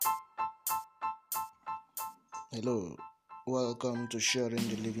Hello, welcome to Sharing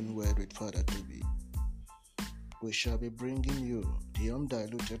the Living Word with Father Toby. We shall be bringing you the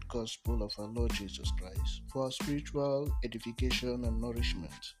undiluted gospel of our Lord Jesus Christ for our spiritual edification and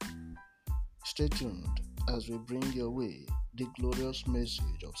nourishment. Stay tuned as we bring your way the glorious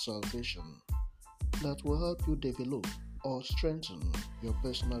message of salvation that will help you develop or strengthen your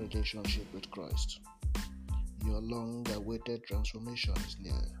personal relationship with Christ. Your long-awaited transformation is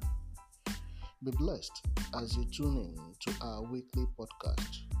near. Be blessed as you tune in to our weekly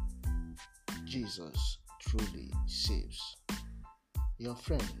podcast, Jesus Truly Saves. Your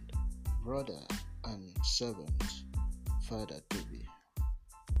friend, brother, and servant, Father Toby.